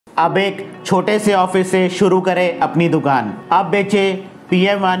अब एक छोटे से ऑफिस से शुरू करें अपनी दुकान। अब बेचें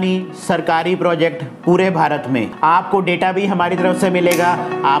पीएमवानी सरकारी प्रोजेक्ट पूरे भारत में। आपको डेटा भी हमारी तरफ से मिलेगा,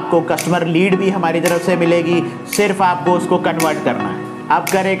 आपको कस्टमर लीड भी हमारी तरफ से मिलेगी, सिर्फ आपको उसको कन्वर्ट करना है। अब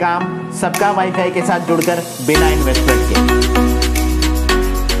करें काम सबका वाईफाई के साथ जुड़कर बिना इन्वेस्टमेंट के।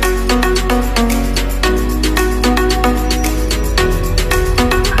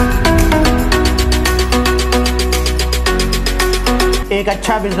 एक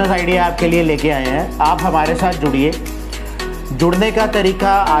अच्छा बिजनेस आइडिया आपके लिए लेके आए हैं, आप हमारे साथ जुड़िए। जुड़ने का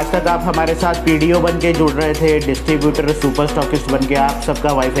तरीका, आज तक आप हमारे साथ पीडीओ बन के जुड़ रहे थे, डिस्ट्रीब्यूटर सुपर स्टॉकिस्ट बन के आप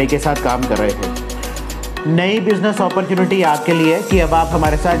सबका वाईफाई के साथ काम कर रहे थे। नई बिजनेस अपॉर्चुनिटी आपके लिए है कि अब आप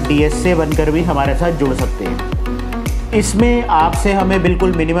हमारे साथ डीएसए बनकर भी हमारे साथ जुड़ सकते हैं। इसमें आपसे हमें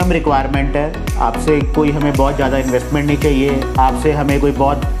बिल्कुल मिनिमम रिक्वायरमेंट है, आपसे कोई हमें बहुत ज़्यादा इन्वेस्टमेंट नहीं चाहिए, आपसे हमें कोई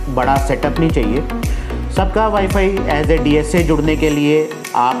बहुत बड़ा सेटअप नहीं चाहिए। सबका वाईफाई एज ए डीएसए जुड़ने के लिए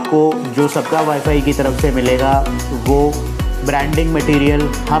आपको जो सबका वाईफाई की तरफ से मिलेगा वो ब्रांडिंग मटेरियल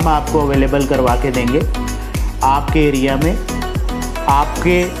हम आपको अवेलेबल करवा के देंगे। आपके एरिया में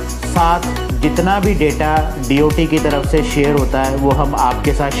आपके साथ जितना भी डेटा डीओटी की तरफ से शेयर होता है वो हम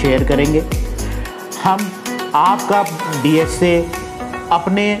आपके साथ शेयर करेंगे। हम आपका डीएसए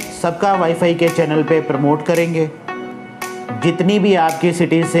अपने सबका वाईफाई के चैनल पे प्रमोट करेंगे। जितनी भी आपकी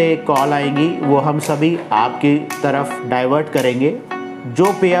सिटी से कॉल आएंगी वो हम सभी आपकी तरफ डाइवर्ट करेंगे।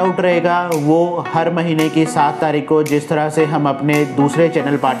 जो पे आउट रहेगा वो हर महीने की 7 तारीख को जिस तरह से हम अपने दूसरे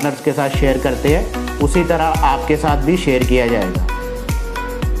चैनल पार्टनर्स के साथ शेयर करते हैं उसी तरह आपके साथ भी शेयर किया जाएगा।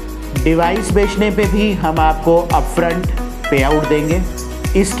 डिवाइस बेचने पे भी हम आपको अपफ्रंट पे आउट देंगे।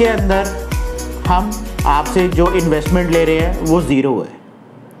 इसके अंदर हम आपसे जो इन्वेस्टमेंट ले रहे हैं वो ज़ीरो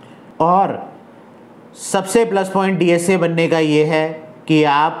है। और सबसे प्लस पॉइंट डीएसए बनने का ये है कि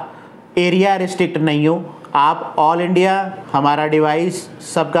आप एरिया रिस्ट्रिक्ट नहीं हो, आप ऑल इंडिया हमारा डिवाइस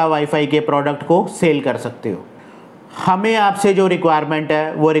सबका वाईफाई के प्रोडक्ट को सेल कर सकते हो। हमें आपसे जो रिक्वायरमेंट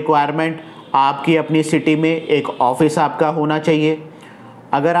है वो रिक्वायरमेंट आपकी अपनी सिटी में एक ऑफिस आपका होना चाहिए।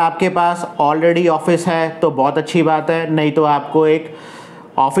 अगर आपके पास ऑलरेडी ऑफिस है तो बहुत अच्छी बात है, नहीं तो आपको एक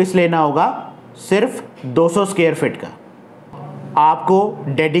ऑफिस लेना होगा सिर्फ 200 स्क्वायर फीट का। आपको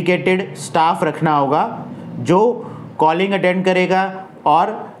डेडिकेटेड स्टाफ रखना होगा जो कॉलिंग अटेंड करेगा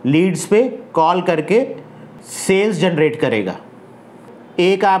और लीड्स पे कॉल करके सेल्स जनरेट करेगा।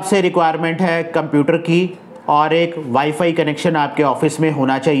 एक आपसे रिक्वायरमेंट है कंप्यूटर की और एक वाईफाई कनेक्शन आपके ऑफिस में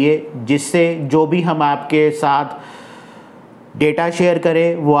होना चाहिए, जिससे जो भी हम आपके साथ डेटा शेयर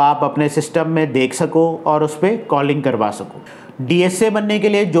करें वो आप अपने सिस्टम में देख सको और उस पर कॉलिंग करवा सको। डीएसए बनने के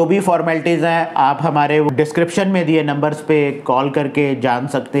लिए जो भी फॉर्मेलिटीज़ हैं आप हमारे डिस्क्रिप्शन में दिए नंबर्स पे कॉल करके जान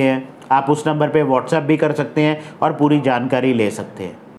सकते हैं। आप उस नंबर पे व्हाट्सएप भी कर सकते हैं और पूरी जानकारी ले सकते हैं।